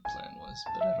was,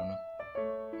 but I don't know.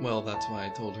 Well, that's why I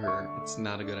told her it's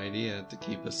not a good idea to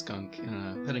keep a skunk in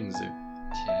a petting zoo.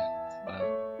 Yeah,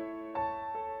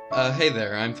 wow. Hey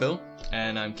there, I'm Phil.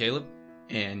 And I'm Caleb.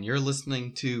 And you're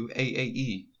listening to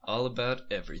AAE. All About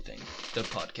Everything, the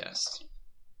podcast.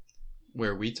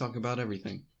 Where we talk about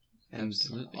everything.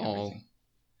 Absolutely everything.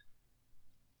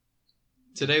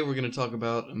 Today we're going to talk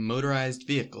about motorized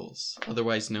vehicles,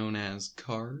 otherwise known as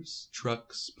cars,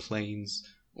 trucks, planes,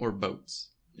 or boats.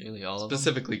 Really, all of them?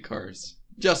 Specifically cars.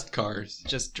 Just cars.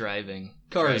 Just driving.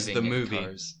 Cars, driving the movie.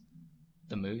 Cars.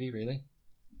 The movie, really?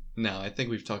 No, I think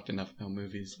we've talked enough about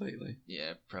movies lately.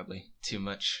 Yeah, probably. Too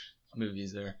much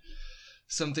movies are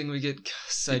something we get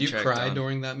sidetracked. Did you cry on.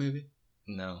 during that movie?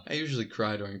 No. I usually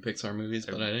cry during Pixar movies,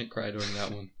 but I didn't cry during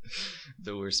that one.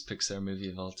 The worst Pixar movie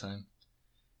of all time.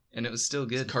 And it was still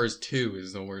good. Cars 2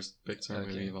 is the worst Pixar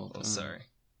movie of all time. Well, sorry.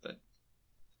 But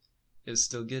it was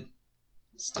still good.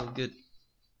 Still good.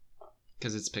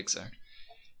 Because it's Pixar.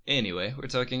 Anyway, we're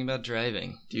talking about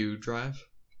driving. Do you drive?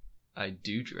 I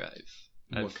do drive.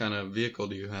 What kind of vehicle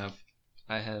do you have?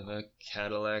 I have a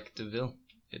Cadillac DeVille.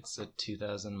 It's a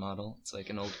 2000 model. It's like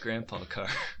an old grandpa car.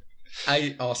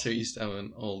 I also used to have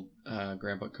an old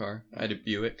grandpa car. I had a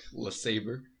Buick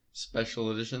LeSabre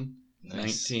Special Edition.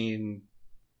 Nice.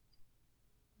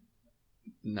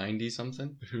 1990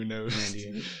 something? Who knows?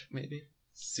 98 maybe?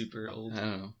 Super old. I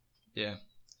don't know. Yeah.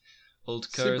 Old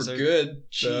cars Super are good,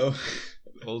 cheap. though.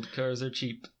 Old cars are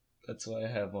cheap. That's why I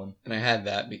have one. And I had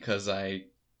that because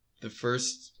the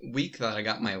first week that I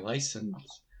got my license,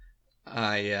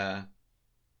 I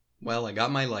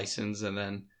got my license, and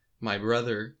then my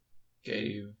brother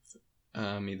gave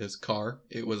me this car.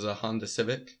 It was a Honda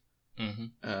Civic. Mm-hmm.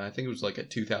 I think it was like a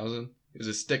 2000. It was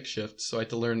a stick shift, so I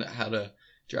had to learn how to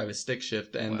drive a stick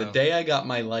shift. And the day I got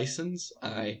my license,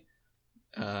 I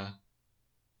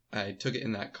took it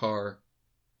in that car,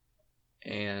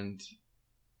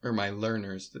 or my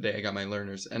learners, the day I got my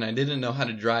learners, and I didn't know how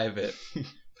to drive it.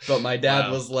 But my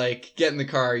dad was like, get in the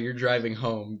car, you're driving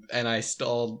home. And I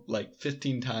stalled like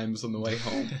 15 times on the way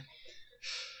home.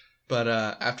 But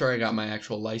after I got my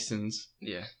actual license,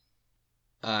 yeah,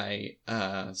 I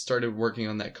started working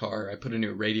on that car. I put a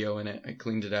new radio in it. I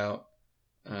cleaned it out,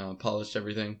 polished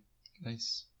everything.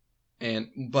 Nice.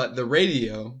 But the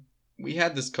radio, we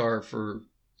had this car for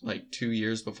like 2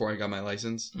 years before I got my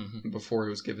license, before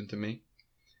it was given to me.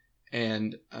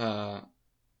 And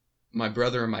my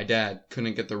brother and my dad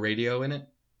couldn't get the radio in it.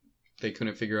 They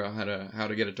couldn't figure out how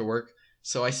to get it to work.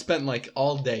 So I spent like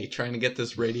all day trying to get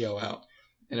this radio out.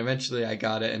 And eventually I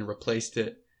got it and replaced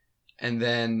it. And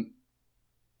then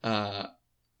the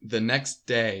next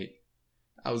day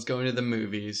I was going to the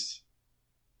movies.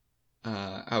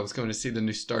 I was going to see the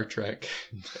new Star Trek.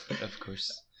 Of course.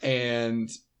 And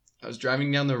I was driving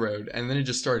down the road, and then it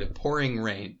just started pouring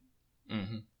rain.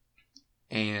 Mm-hmm.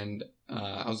 And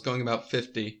I was going about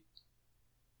 50.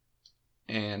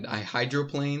 And I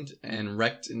hydroplaned and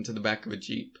wrecked into the back of a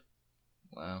Jeep.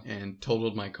 Wow. And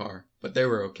totaled my car. But they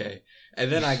were okay.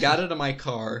 And then I got out of my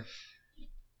car,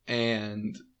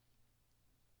 and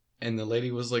the lady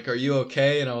was like, "Are you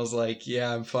okay?" And I was like,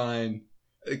 "Yeah, I'm fine."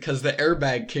 Because the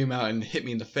airbag came out and hit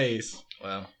me in the face.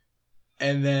 Wow.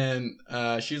 And then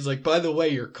she was like, "By the way,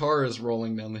 your car is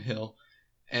rolling down the hill."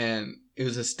 And it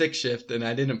was a stick shift, and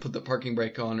I didn't put the parking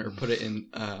brake on or put it in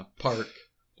park.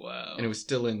 Wow. And it was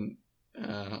still in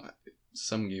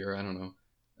some gear, I don't know.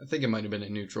 I think it might have been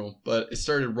in neutral, but it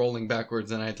started rolling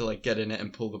backwards, and I had to like get in it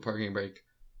and pull the parking brake.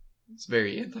 It's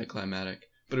very anticlimactic.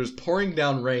 But it was pouring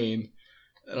down rain,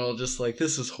 and I was just like,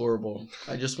 this is horrible.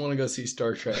 I just want to go see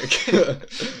Star Trek.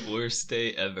 Worst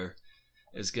day ever.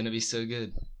 It's gonna be so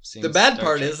good. The bad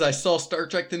part is I saw Star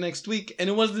Trek the next week, and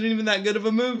it wasn't even that good of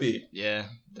a movie. Yeah,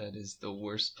 that is the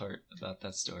worst part about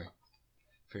that story.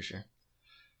 For sure.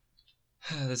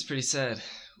 That's pretty sad.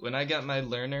 When I got my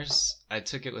learners, I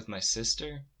took it with my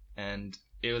sister, and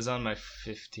it was on my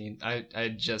 15th. I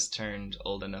had just turned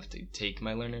old enough to take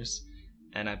my learners,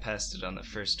 and I passed it on the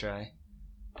first try,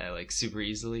 like super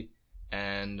easily.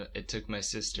 And it took my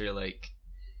sister like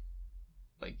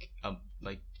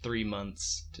 3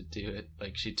 months to do it.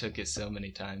 Like, she took it so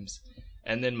many times.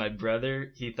 And then my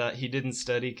brother, he didn't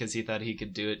study because he thought he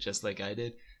could do it just like I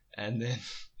did. And then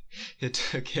it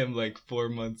took him like 4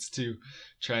 months too,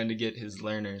 trying to get his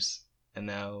learners. And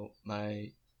now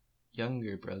my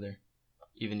younger brother,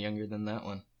 even younger than that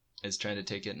one, is trying to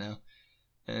take it now.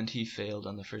 And he failed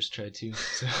on the first try too.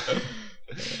 So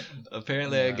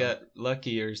apparently I got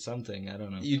lucky or something. I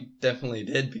don't know. You definitely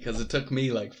did, because it took me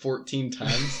like 14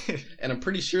 times. And I'm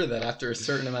pretty sure that after a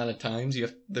certain amount of times,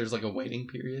 there's like a waiting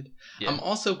period. Yeah. I'm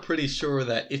also pretty sure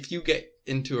that if you get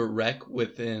into a wreck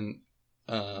within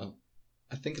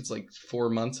I think it's like 4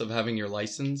 months of having your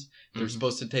license. They're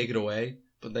supposed to take it away,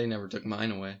 but they never took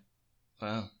mine away.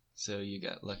 Wow. So you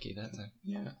got lucky that time.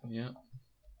 Yeah.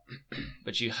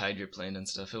 But you hydroplaned and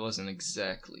stuff. It wasn't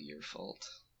exactly your fault.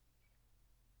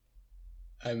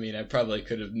 I mean, I probably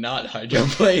could have not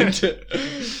hydroplaned.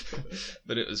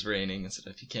 But it was raining and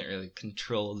stuff. You can't really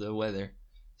control the weather.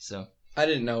 So I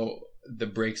didn't know the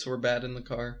brakes were bad in the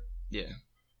car. Yeah.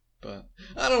 But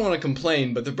I don't want to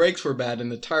complain, but the brakes were bad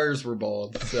and the tires were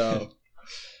bald, so...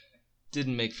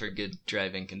 Didn't make for good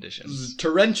driving It was conditions. a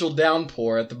torrential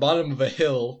downpour at the bottom of a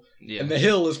hill, and the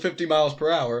hill is 50 miles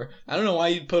per hour. I don't know why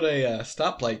you'd put a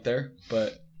stoplight there,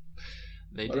 but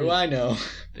what do I know?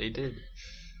 They did.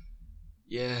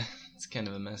 Yeah, it's kind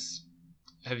of a mess.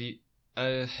 Have you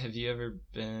ever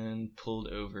been pulled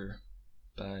over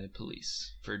by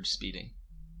police for speeding?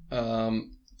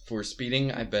 For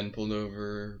speeding, I've been pulled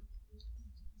over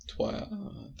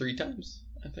 3 times,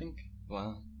 I think.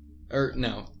 Wow. Or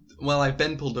no, well, I've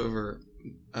been pulled over,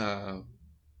 I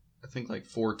think like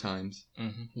 4 times.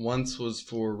 Mm-hmm. Once was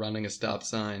for running a stop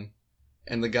sign,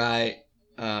 and the guy,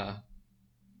 I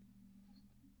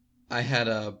had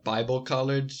a Bible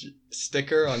college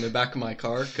sticker on the back of my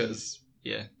car because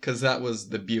that was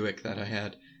the Buick that I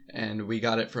had, and we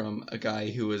got it from a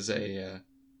guy who was a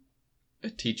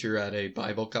teacher at a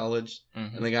Bible college,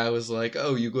 and the guy was like,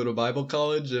 "Oh, you go to Bible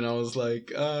college?" And I was like,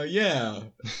 yeah.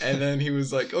 And then he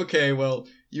was like, "Okay, well,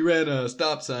 you ran a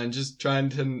stop sign, just trying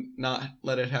to not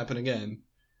let it happen again."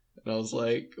 And I was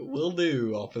like, "Will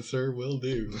do, officer, will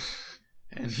do."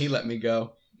 And he let me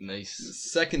go. Nice. The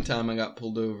second time I got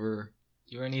pulled over...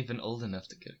 You weren't even old enough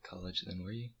to go to college then,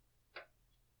 were you?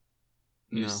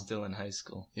 You were still in high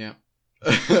school. Yeah.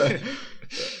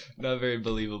 Not very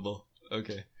believable.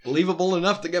 Okay. Believable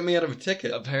enough to get me out of a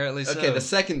ticket. Apparently so. Okay, the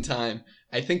second time,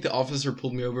 I think the officer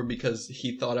pulled me over because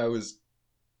he thought I was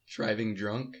driving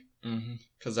drunk.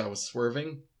 Because I was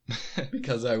swerving.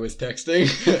 Because I was texting.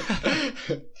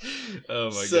 Oh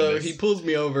my goodness. So he pulls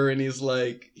me over and he's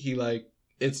like,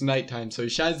 it's nighttime, so he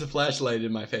shines the flashlight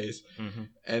in my face.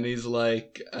 And he's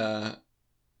like, how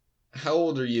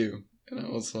old are you? And I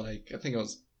was like,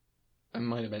 I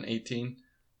might have been 18.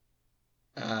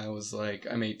 I was like,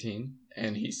 I'm 18.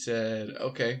 And he said,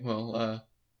 okay, well,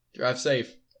 drive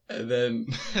safe. And then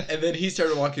he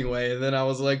started walking away. And then I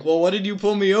was like, well, what did you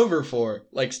pull me over for?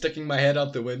 Like sticking my head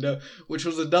out the window, which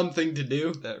was a dumb thing to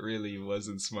do. That really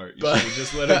wasn't smart. You should have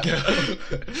just let it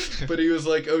go. But he was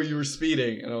like, oh, you were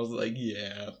speeding. And I was like,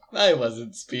 yeah, I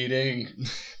wasn't speeding.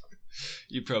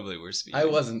 You probably were speeding. I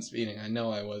wasn't speeding. I know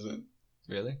I wasn't.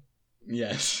 Really?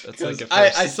 Yes. That's like a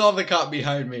first. I saw the cop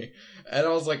behind me. And I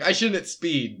was like, I shouldn't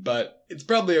speed, but it's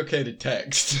probably okay to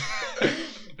text.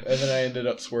 And then I ended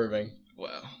up swerving.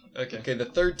 Wow. Okay. Okay, the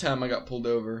third time I got pulled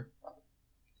over.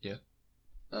 Yeah.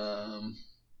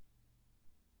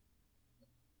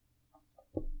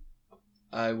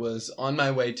 I was on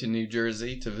my way to New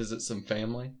Jersey to visit some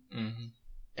family.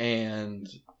 And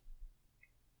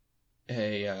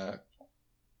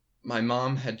my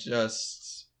mom had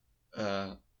just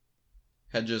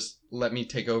let me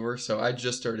take over, so I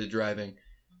just started driving.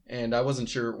 And I wasn't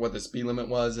sure what the speed limit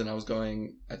was, and I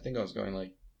think I was going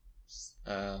like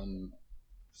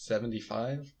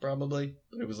 75 probably,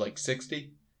 but it was like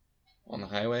 60 on the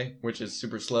highway, which is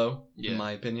super slow in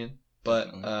my opinion.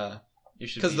 But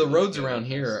because the roads around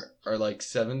here are like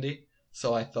 70,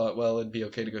 so I thought, well, it'd be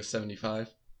okay to go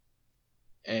 75.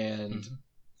 And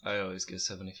I always go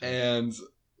 75. And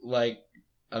like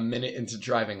a minute into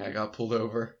driving, I got pulled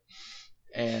over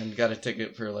and got a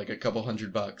ticket for like a couple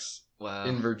 $100. Wow.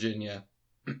 In Virginia.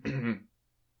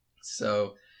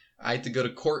 So I had to go to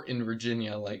court in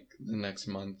Virginia like the next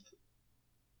month.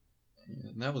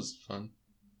 And that was fun.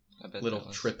 I bet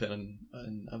little trip in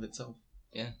of itself.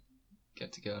 Yeah.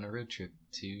 Got to go on a road trip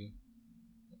to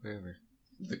wherever.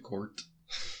 The court.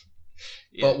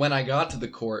 But when I got to the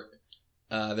court,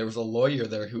 there was a lawyer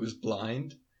there who was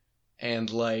blind, and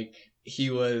like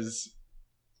he was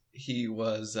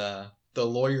the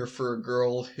lawyer for a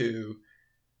girl who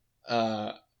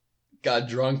got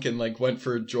drunk and like went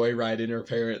for a joyride in her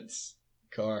parents'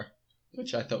 car,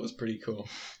 which I thought was pretty cool.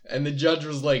 And the judge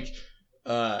was like,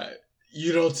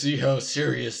 you don't see how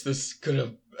serious this could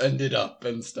have ended up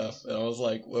and stuff. And I was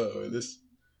like, whoa,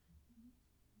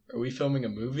 are we filming a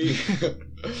movie?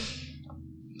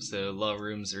 So law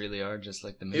rooms really are just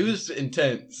like the movie. It was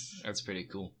intense. That's pretty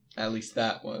cool. At least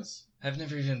that was. I've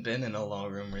never even been in a law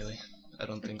room, really. I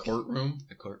don't think. Courtroom?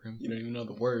 A courtroom? You don't even know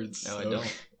the words. No, so. I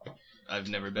don't. I've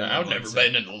never been. I've never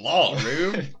been in a law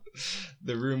room.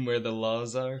 The room where the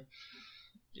laws are.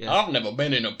 Yeah. I've never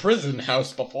been in a prison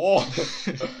house before.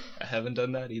 I haven't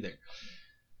done that either.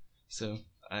 So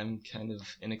I'm kind of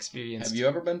inexperienced. Have you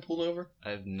ever been pulled over?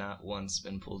 I've not once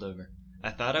been pulled over.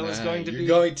 I thought I was going to be. You're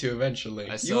going to eventually.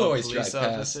 I You saw always a police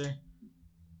drive officer, past.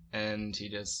 and he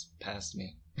just passed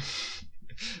me. I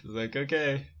was like,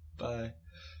 okay, bye.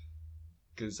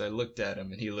 Because I looked at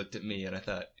him, and he looked at me, and I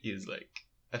thought he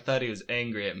was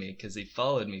angry at me because he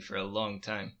followed me for a long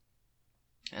time.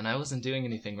 And I wasn't doing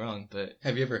anything wrong, but...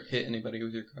 Have you ever hit anybody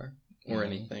with your car? Or No.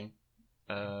 anything?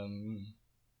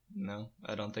 No,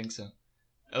 I don't think so.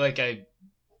 I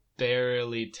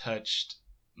barely touched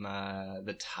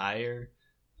the tire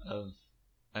of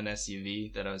an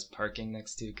SUV that I was parking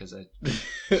next to because I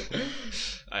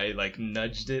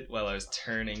nudged it while I was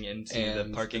turning into the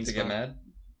parking spot. Did it get mad?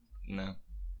 No.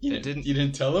 You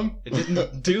didn't tell him? It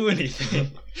didn't do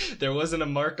anything. There wasn't a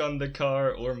mark on the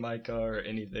car or my car or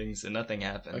anything, so nothing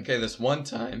happened. Okay, this one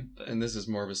time, and this is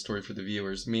more of a story for the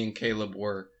viewers, me and Caleb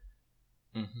were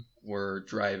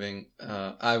driving,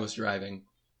 I was driving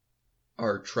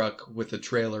our truck with a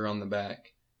trailer on the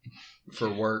back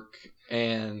for work,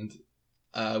 and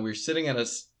we were sitting at a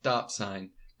stop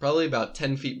sign, probably about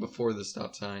 10 feet before the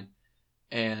stop sign,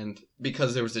 and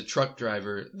because there was a truck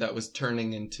driver that was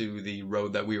turning into the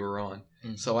road that we were on.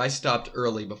 So I stopped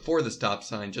early before the stop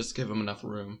sign just to give him enough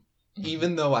room.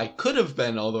 Even though I could have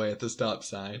been all the way at the stop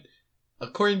sign.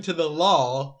 According to the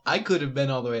law, I could have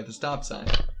been all the way at the stop sign.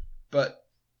 But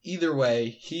either way,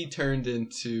 he turned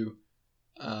onto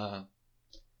the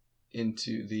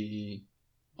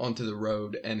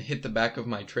road and hit the back of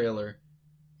my trailer.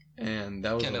 And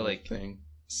that was Kinda the whole thing.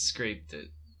 Scraped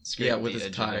it. Yeah, with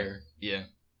his tire. Yeah.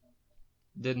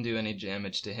 Didn't do any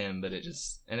damage to him, but it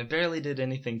barely did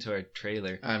anything to our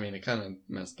trailer. I mean, it kind of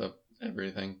messed up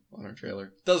everything on our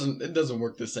trailer. It doesn't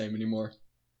work the same anymore.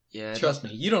 Yeah. Trust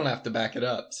me, you don't have to back it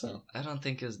up, so. I don't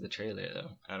think it was the trailer,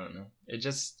 though. I don't know. It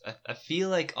just... I feel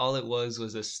like all it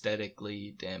was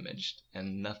aesthetically damaged,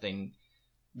 and nothing...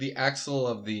 The axle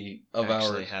of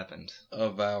happened.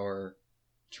 Of our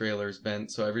trailer's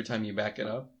bent, so every time you back it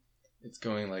up, it's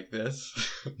going like this.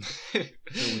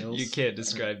 You can't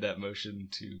describe that motion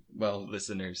to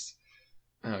listeners.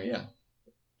 Oh, yeah.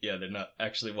 Yeah, they're not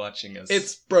actually watching us.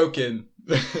 It's broken.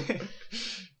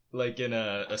 Like in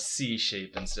a C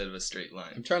shape instead of a straight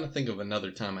line. I'm trying to think of another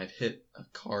time I've hit a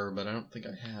car, but I don't think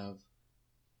I have.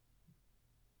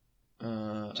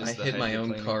 I hit my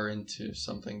own car into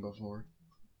something before.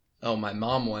 Oh, my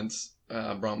mom once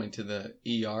brought me to the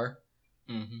ER.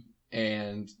 Mm-hmm.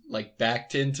 And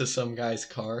backed into some guy's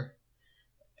car,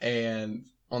 and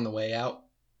on the way out,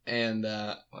 and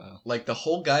wow. The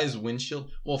whole guy's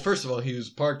windshield. Well, first of all, he was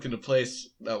parked in a place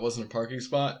that wasn't a parking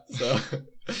spot, so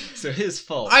so his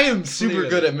fault. I am super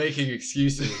good at making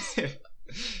excuses.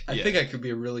 I think I could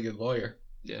be a really good lawyer.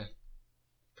 Yeah,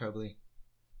 probably.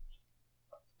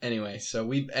 Anyway,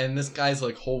 and this guy's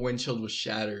whole windshield was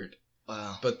shattered.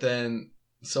 Wow. But then.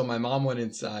 So my mom went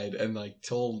inside and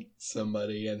told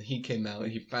somebody, and he came out and I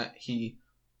think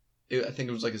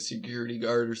it was a security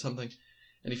guard or something,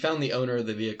 and he found the owner of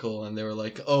the vehicle, and they were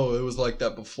like, "Oh, it was like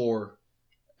that before,"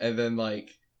 and then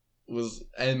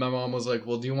and my mom was like,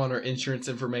 "Well, do you want our insurance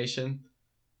information?"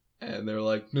 And they were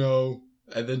like, "No,"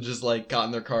 and then just got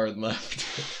in their car and left.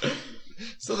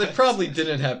 So they probably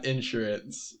didn't have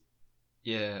insurance.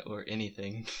 Yeah, or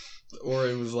anything. Or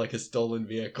it was a stolen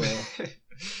vehicle.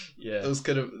 Yeah.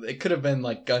 It could have been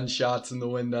gunshots in the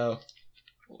window.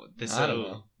 I don't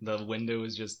know. The window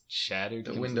was just shattered.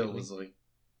 The window was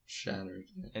shattered.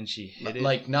 And she hit it.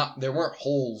 There weren't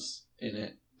holes in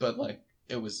it, but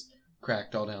it was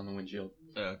cracked all down the windshield.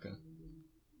 Oh, okay.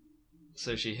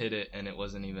 So she hit it and it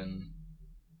wasn't even,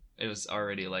 it was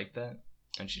already like that,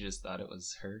 and she just thought it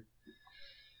was her.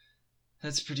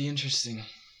 That's pretty interesting.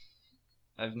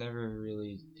 I've never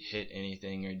really hit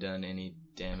anything or done any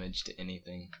damage to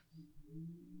anything.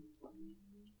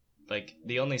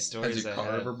 The only stories Has your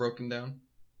car ever broken down?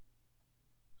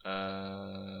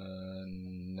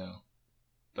 No.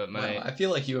 But I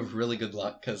feel like you have really good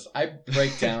luck, because I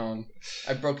break down.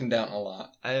 I've broken down a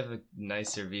lot. I have a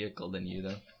nicer vehicle than you,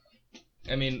 though.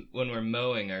 I mean, when we're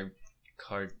mowing, our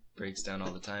car breaks down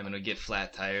all the time, and we get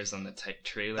flat tires on the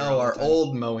trailer. Oh, our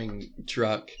old mowing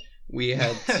truck. We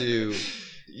had to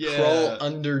crawl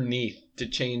underneath to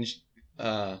change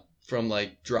from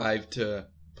drive to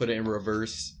put it in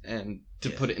reverse and to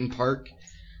put it in park.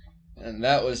 And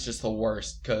that was just the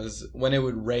worst, because when it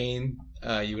would rain,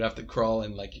 you would have to crawl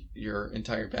and your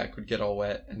entire back would get all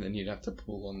wet, and then you'd have to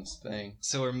pull on this thing.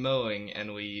 So we're mowing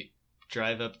and we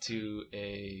drive up to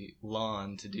a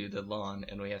lawn to do the lawn,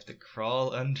 and we have to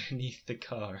crawl underneath the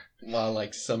car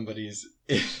while somebody's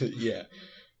yeah.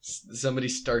 somebody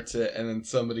starts it, and then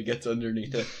somebody gets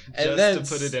underneath it. And Just then to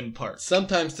put it in park.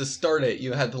 Sometimes to start it,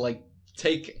 you had to like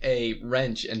take a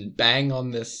wrench and bang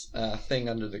on this thing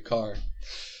under the car.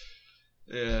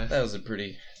 Yeah. That was a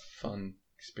pretty fun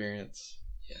experience.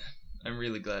 Yeah. I'm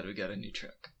really glad we got a new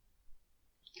truck.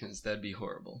 Because that'd be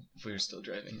horrible if we were still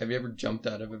driving. Have you ever jumped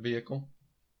out of a vehicle?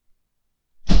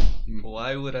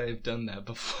 Why would I have done that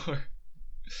before?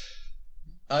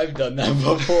 I've done that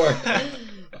before.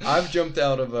 I've jumped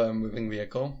out of a moving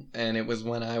vehicle, and it was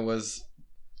when I was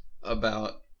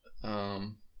about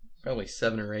probably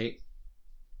 7 or 8.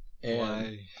 And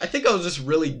why? I think I was just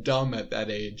really dumb at that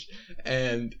age.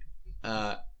 And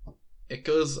it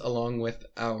goes along with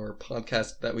our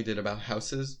podcast that we did about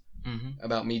houses. Mm-hmm.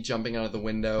 About me jumping out of the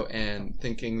window and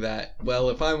thinking that,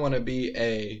 well, if I want to be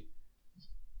a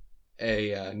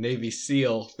Navy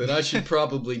SEAL, then I should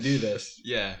probably do this.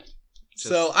 Yeah.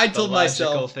 So I told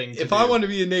myself, if I want to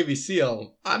be a Navy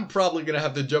SEAL, I'm probably going to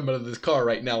have to jump out of this car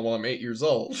right now while I'm 8 years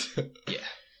old. Yeah.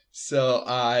 So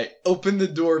I opened the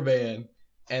door van,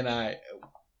 and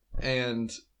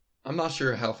I'm not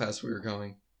sure how fast we were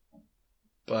going,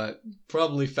 but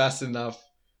probably fast enough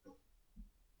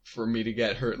for me to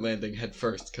get hurt landing head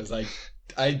first, because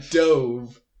I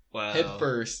dove head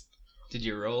first. Did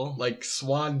you roll? Like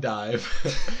swan dive.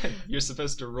 You're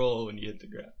supposed to roll when you hit the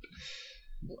ground.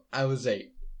 I was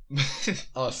 8.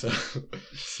 Also.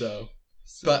 So.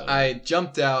 But I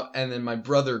jumped out, and then my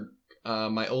brother,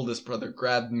 my oldest brother,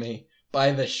 grabbed me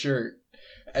by the shirt.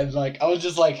 And like I was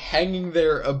just like hanging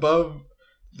there above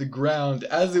the ground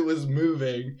as it was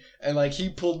moving. And like he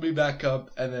pulled me back up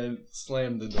and then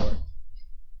slammed the door.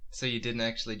 So you didn't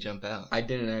actually jump out? I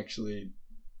didn't actually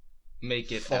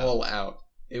make it fall out.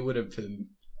 It would have been,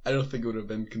 I don't think it would have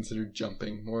been considered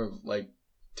jumping. More of like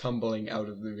tumbling out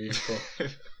of the vehicle.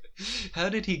 How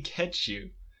did he catch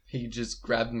you? He just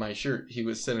grabbed my shirt. He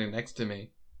was sitting next to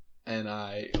me. And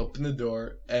I opened the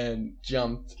door and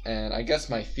jumped. And I guess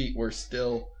my feet were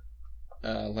still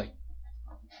like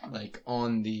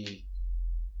on the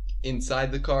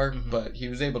inside the car. Mm-hmm. But he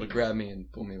was able to grab me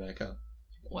and pull me back up.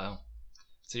 Wow.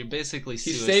 So you're basically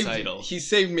suicidal. He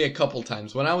saved me a couple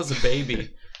times. When I was a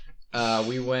baby,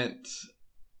 we went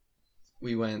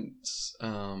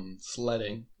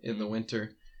sledding in the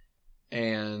winter,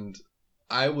 and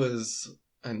I was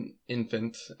an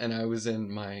infant, and I was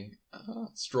in my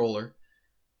stroller,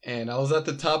 and I was at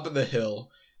the top of the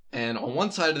hill, and on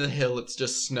one side of the hill it's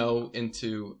just snow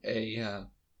into a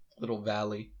little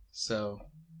valley,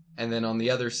 and then on the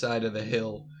other side of the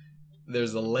hill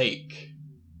there's a lake.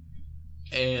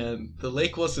 And the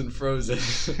lake wasn't frozen,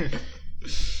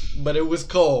 but it was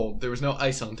cold. There was no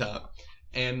ice on top.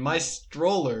 And my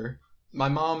stroller, my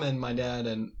mom and my dad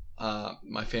and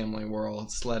my family were all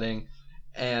sledding.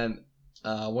 And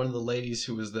one of the ladies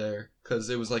who was there, because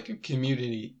it was like a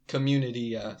community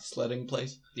sledding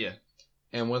place. Yeah.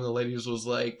 And one of the ladies was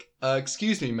like,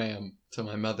 excuse me, ma'am, to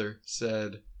my mother,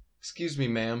 said, excuse me,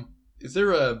 ma'am. Is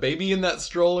there a baby in that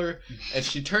stroller? And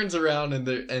she turns around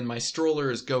and my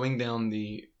stroller is going down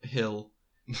the hill.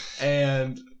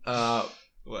 And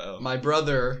my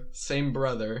brother, same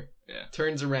brother,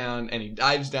 turns around and he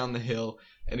dives down the hill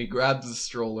and he grabs the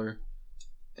stroller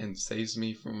and saves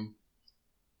me from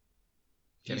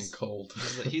getting cold.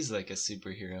 He's like a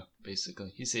superhero,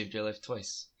 basically. He saved your life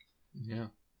twice. Yeah.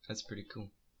 That's pretty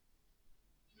cool.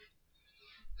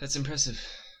 That's impressive.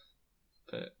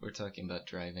 But we're talking about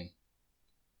driving.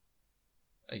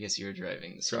 I guess you're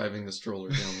driving the stroller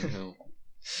down the hill.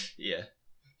 Yeah.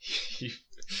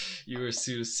 You were a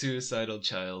suicidal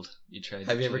child. You tried.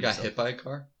 Have you ever got hit by a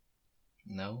car?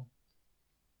 No.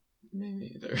 Me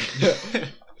neither.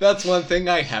 That's one thing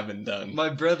I haven't done. My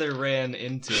brother ran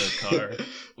into a car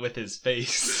with his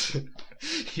face.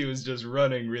 He was just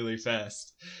running really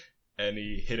fast, and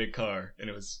he hit a car, and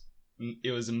it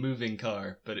was a moving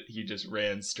car, but he just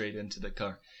ran straight into the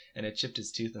car, and it chipped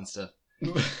his tooth and stuff.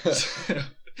 So,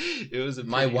 it was a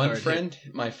my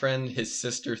friend, his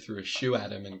sister threw a shoe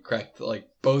at him and cracked like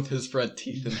both his front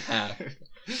teeth in half.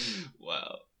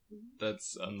 Wow,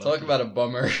 that's unlucky. Talk about a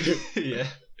bummer. Yeah,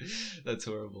 that's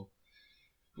horrible.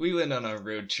 We went on our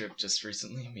road trip just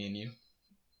recently, me and you.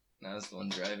 And I was the one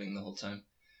driving the whole time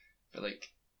for like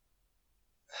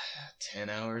 10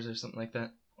 hours or something like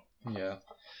that. Yeah,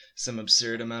 some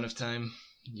absurd amount of time.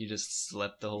 You just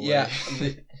slept the whole way. Yeah,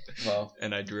 well,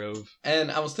 and I drove.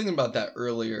 And I was thinking about that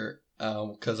earlier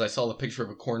because I saw the picture of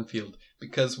a cornfield.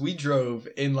 Because we drove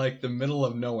in like the middle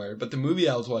of nowhere, but the movie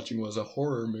I was watching was a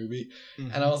horror movie,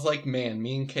 and I was like, man,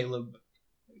 me and Caleb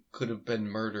could have been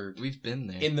murdered. We've been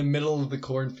there in the middle of the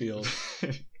cornfield.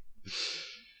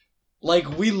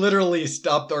 Like, we literally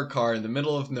stopped our car in the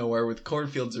middle of nowhere with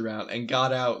cornfields around and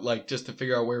got out, like, just to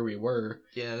figure out where we were.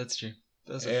 Yeah, that's true.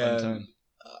 That was a fun time.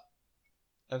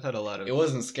 I've had a lot of... It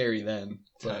wasn't scary then.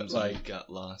 Times but, when we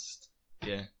got lost.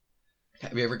 Yeah.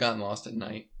 Have you ever gotten lost at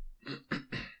night?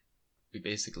 We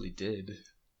basically did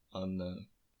on the...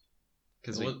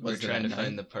 Because we Was were it trying at to night?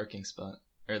 find the parking spot.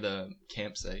 Or the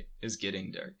campsite. It was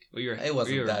getting dark. We were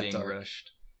that being dark.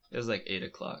 rushed. It was like 8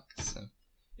 o'clock, so...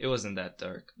 It wasn't that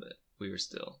dark, but we were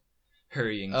still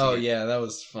hurrying. Oh, yeah, that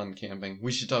was fun camping.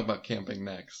 We should talk about camping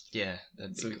next. Yeah,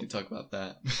 that'd be So we cool. can talk about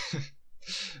that.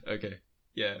 Okay.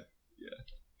 Yeah.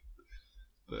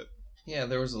 But Yeah,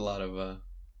 there was a lot of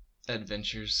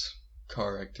adventures.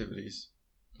 car activities.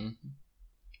 Mm-hmm.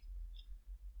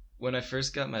 When I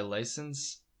first got my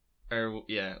license,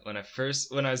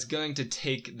 when I was going to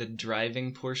take the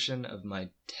driving portion of my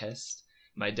test,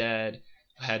 my dad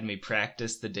had me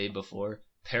practice the day before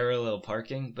parallel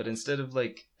parking, but instead of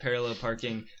like parallel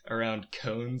parking around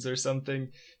cones or something,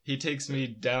 he takes me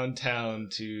downtown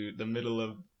to the middle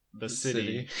of the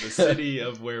city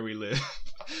of where we live.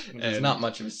 It's not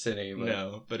much of a city, but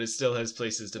No, but it still has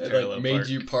places to it parallel like made park.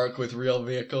 you park with real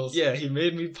vehicles. Yeah, he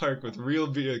made me park with real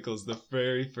vehicles the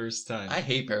very first time. I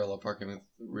hate parallel parking with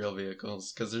real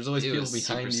vehicles because there's always It people was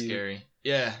behind super you. scary.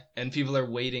 Yeah, and people are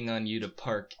waiting on you to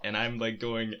park, and I'm like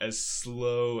going as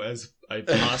slow as I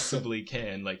possibly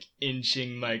can, like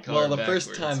inching my car Well, the backwards.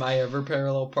 first time I ever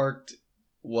parallel parked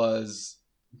was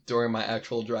during my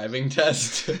actual driving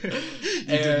test. You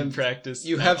didn't practice.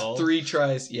 You at have all? 3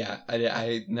 tries. Yeah,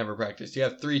 I never practiced. You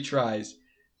have 3 tries,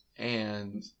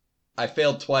 and I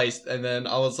failed twice. And then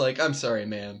I was like, "I'm sorry,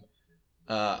 man.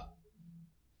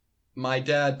 My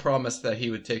dad promised that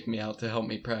he would take me out to help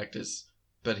me practice,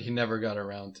 but he never got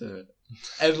around to it."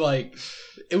 And like,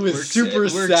 it was Works super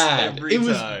sad. every It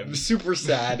was time. super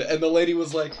sad. And the lady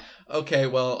was like, "Okay,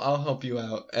 well, I'll help you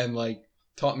out," and like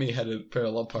taught me how to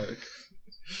parallel park.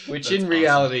 Which That's in awesome.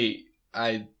 reality,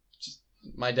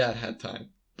 my dad had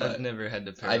time. I've But never had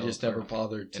to I parallel just never park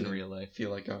bothered in to real life. feel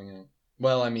like going out.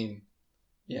 Well, I mean,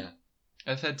 yeah.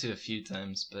 I've had to a few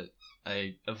times, but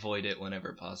I avoid it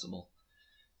whenever possible.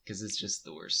 Because it's just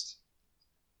the worst.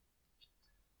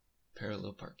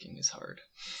 Parallel parking is hard.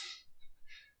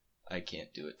 I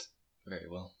can't do it very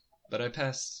well. But I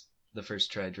passed the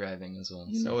first try driving as well.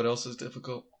 You know what else is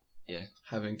difficult? Yeah.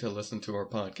 Having to listen to our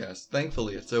podcast.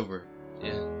 Thankfully, it's over.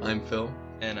 Yeah. I'm Phil.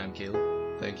 And I'm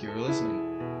Caleb. Thank you for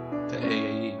listening to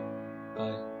AAE.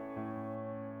 Bye.